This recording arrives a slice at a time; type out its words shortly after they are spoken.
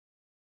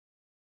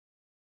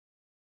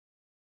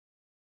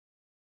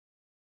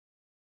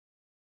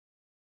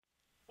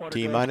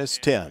T minus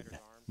 10,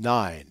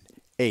 9,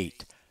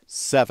 8,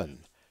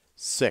 7,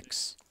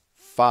 6,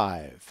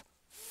 5,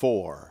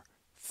 4,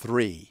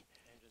 3,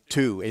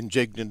 2.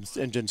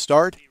 Engine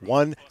start.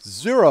 1,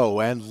 0.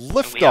 And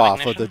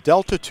liftoff of the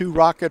Delta II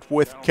rocket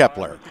with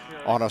Kepler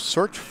on a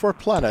search for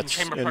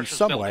planets in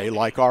some way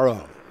like our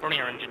own.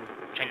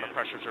 Chamber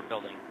pressures are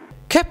building.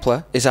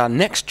 Kepler is our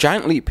next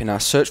giant leap in our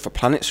search for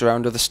planets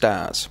around other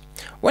stars.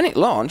 When it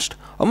launched,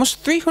 almost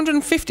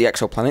 350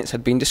 exoplanets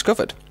had been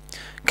discovered.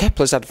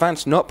 Kepler's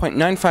advanced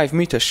 0.95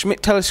 meter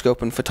Schmidt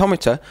telescope and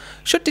photometer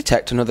should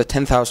detect another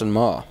 10,000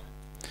 more.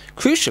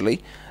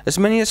 Crucially, as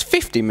many as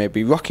 50 may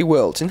be rocky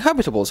worlds in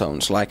habitable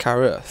zones like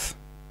our Earth.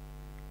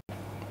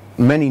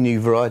 Many new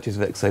varieties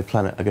of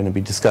exoplanet are going to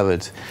be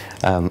discovered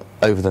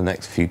over the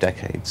next few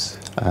decades.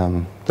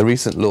 The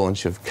recent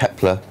launch of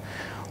Kepler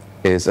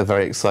is a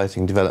very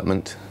exciting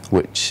development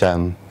which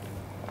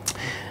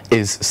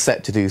is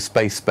set to do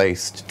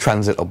space-based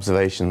transit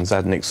observations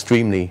at an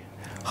extremely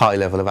high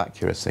level of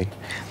accuracy.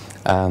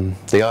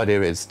 The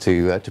idea is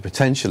to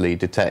potentially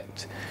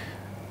detect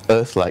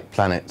Earth-like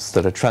planets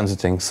that are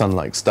transiting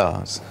Sun-like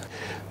stars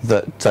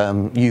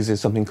that uses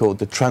something called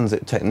the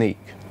transit technique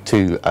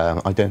to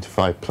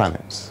identify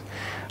planets.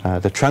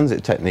 The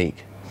transit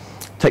technique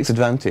takes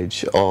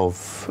advantage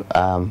of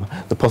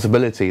the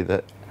possibility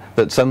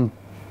that some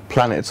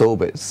planets'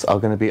 orbits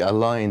are going to be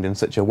aligned in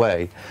such a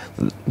way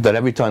that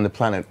every time the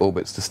planet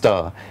orbits the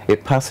star,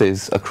 it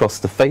passes across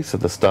the face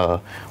of the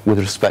star with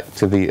respect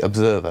to the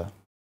observer.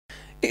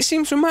 It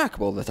seems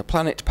remarkable that a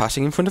planet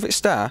passing in front of its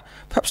star,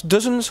 perhaps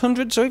dozens,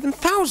 hundreds or even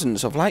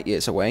thousands of light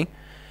years away,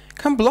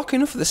 can block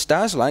enough of the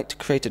star's light to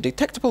create a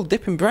detectable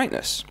dip in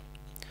brightness.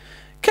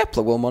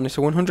 Kepler will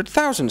monitor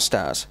 100,000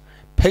 stars,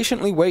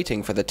 patiently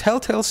waiting for the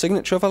telltale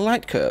signature of a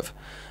light curve,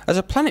 as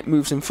a planet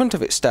moves in front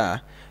of its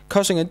star,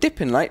 causing a dip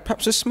in light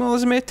perhaps as small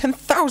as a mere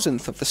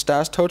 10,000th of the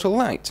star's total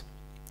light.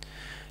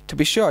 To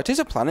be sure it is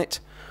a planet,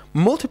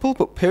 multiple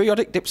but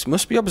periodic dips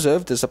must be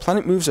observed as the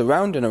planet moves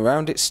around and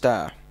around its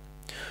star.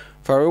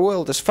 For a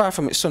world as far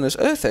from its sun as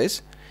Earth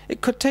is, it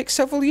could take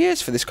several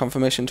years for this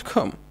confirmation to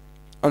come.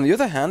 On the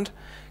other hand,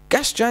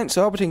 gas giants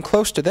orbiting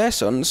close to their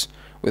suns,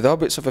 with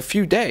orbits of a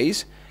few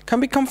days, can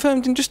be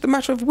confirmed in just a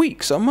matter of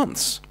weeks or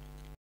months.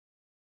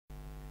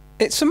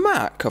 It's a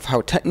mark of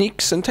how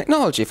techniques and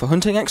technology for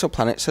hunting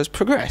exoplanets has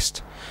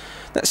progressed,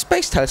 that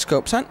space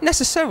telescopes aren't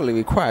necessarily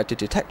required to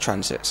detect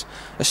transits,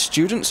 as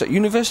students at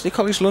University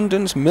College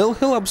London's Mill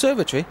Hill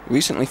Observatory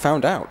recently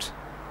found out.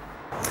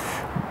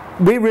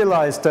 We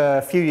realised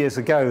a few years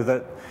ago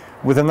that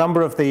with a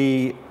number of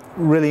the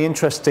really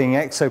interesting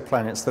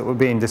exoplanets that were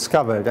being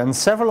discovered, and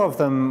several of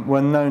them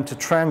were known to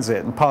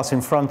transit and pass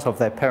in front of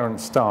their parent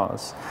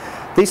stars.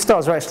 These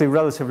stars are actually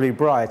relatively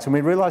bright, and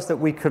we realised that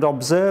we could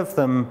observe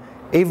them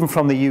even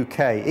from the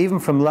UK, even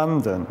from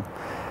London,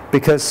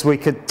 because we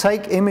could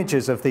take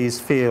images of these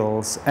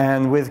fields,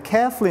 and with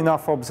careful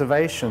enough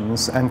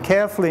observations and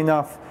careful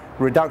enough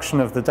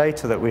reduction of the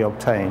data that we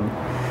obtain,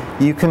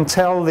 you can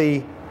tell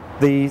the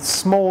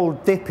small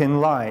dip in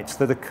light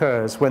that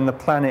occurs when the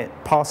planet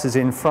passes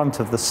in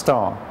front of the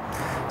star.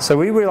 So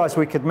we realized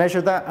we could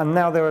measure that, and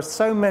now there are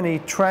so many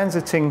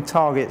transiting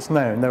targets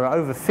known, there are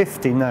over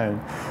 50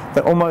 known,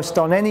 that almost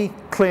on any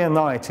clear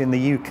night in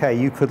the UK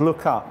you could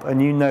look up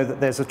and you know that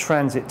there's a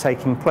transit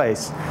taking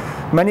place.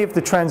 Many of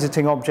the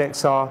transiting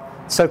objects are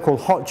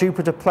so-called hot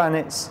Jupiter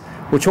planets,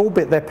 which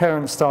orbit their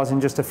parent stars in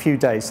just a few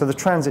days, so the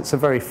transits are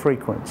very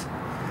frequent.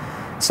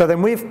 So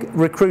then we've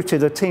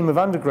recruited a team of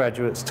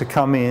undergraduates to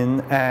come in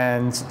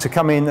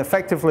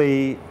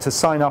effectively to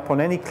sign up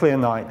on any clear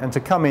night and to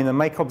come in and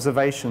make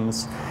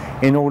observations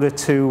in order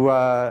to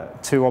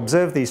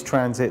observe these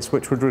transits,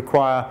 which would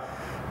require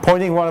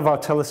pointing one of our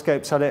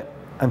telescopes at it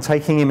and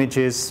taking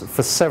images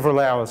for several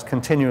hours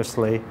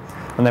continuously,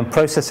 and then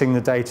processing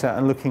the data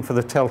and looking for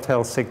the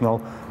telltale signal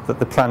that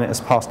the planet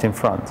has passed in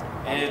front.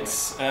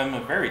 It's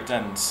very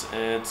dense.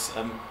 It's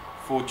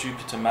 4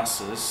 Jupiter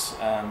masses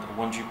and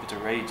 1 Jupiter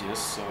radius,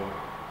 so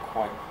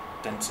quite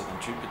denser than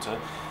Jupiter,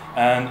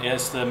 and it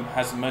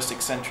has the most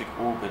eccentric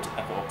orbit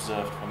ever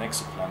observed for an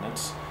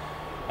exoplanet,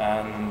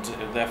 and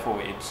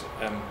therefore it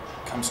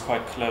comes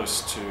quite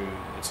close to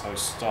its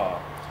host star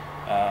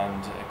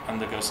and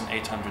undergoes an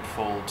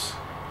 800-fold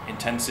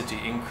intensity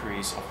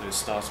increase of the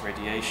star's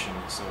radiation,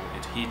 so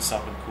it heats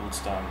up and cools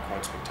down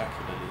quite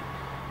spectacularly.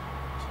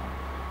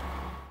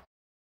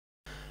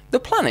 The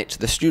planet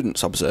the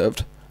students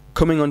observed,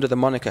 coming under the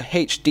moniker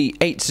HD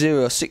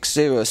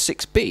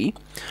 80606b,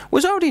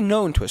 was already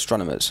known to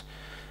astronomers,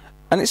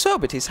 and its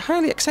orbit is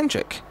highly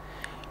eccentric,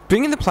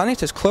 bringing the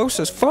planet as close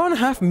as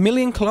 4.5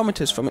 million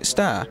kilometres from its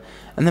star,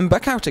 and then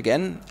back out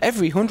again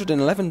every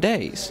 111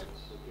 days.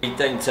 We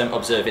don't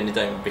observe in the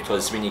dome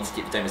because we need to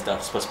keep the dome as dark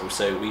as possible,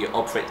 so we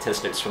operate the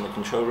telescopes from the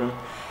control room,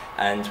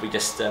 and we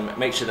just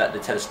make sure that the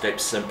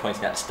telescope's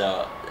pointing at the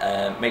star,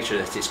 make sure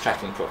that it's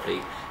tracking properly,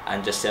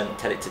 and just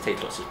tell it to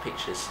take lots of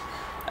pictures.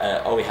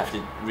 All we have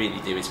to really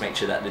do is make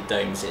sure that the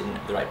dome's in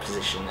the right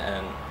position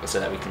so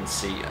that we can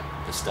see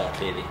the star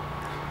clearly.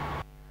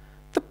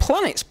 The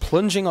planet's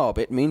plunging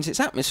orbit means its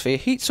atmosphere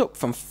heats up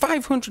from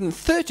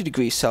 530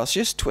 degrees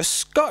Celsius to a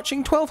scorching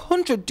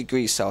 1200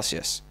 degrees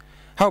Celsius.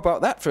 How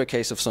about that for a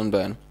case of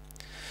sunburn?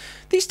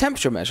 These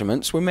temperature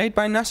measurements were made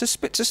by NASA's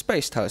Spitzer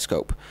Space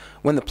Telescope.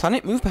 When the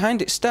planet moved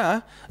behind its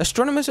star,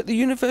 astronomers at the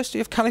University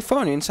of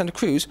California in Santa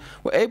Cruz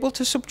were able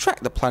to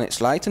subtract the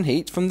planet's light and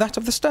heat from that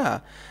of the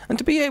star, and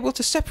to be able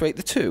to separate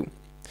the two.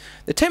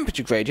 The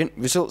temperature gradient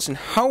results in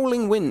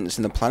howling winds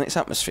in the planet's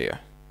atmosphere.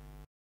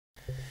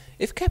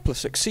 If Kepler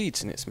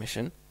succeeds in its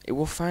mission, it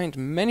will find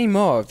many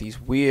more of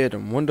these weird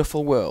and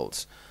wonderful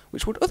worlds,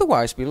 which would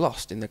otherwise be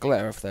lost in the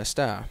glare of their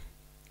star.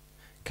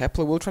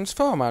 Kepler will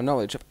transform our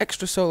knowledge of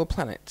extrasolar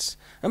planets,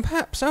 and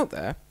perhaps out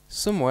there,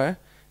 somewhere,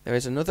 there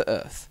is another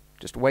Earth,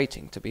 just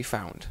waiting to be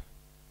found.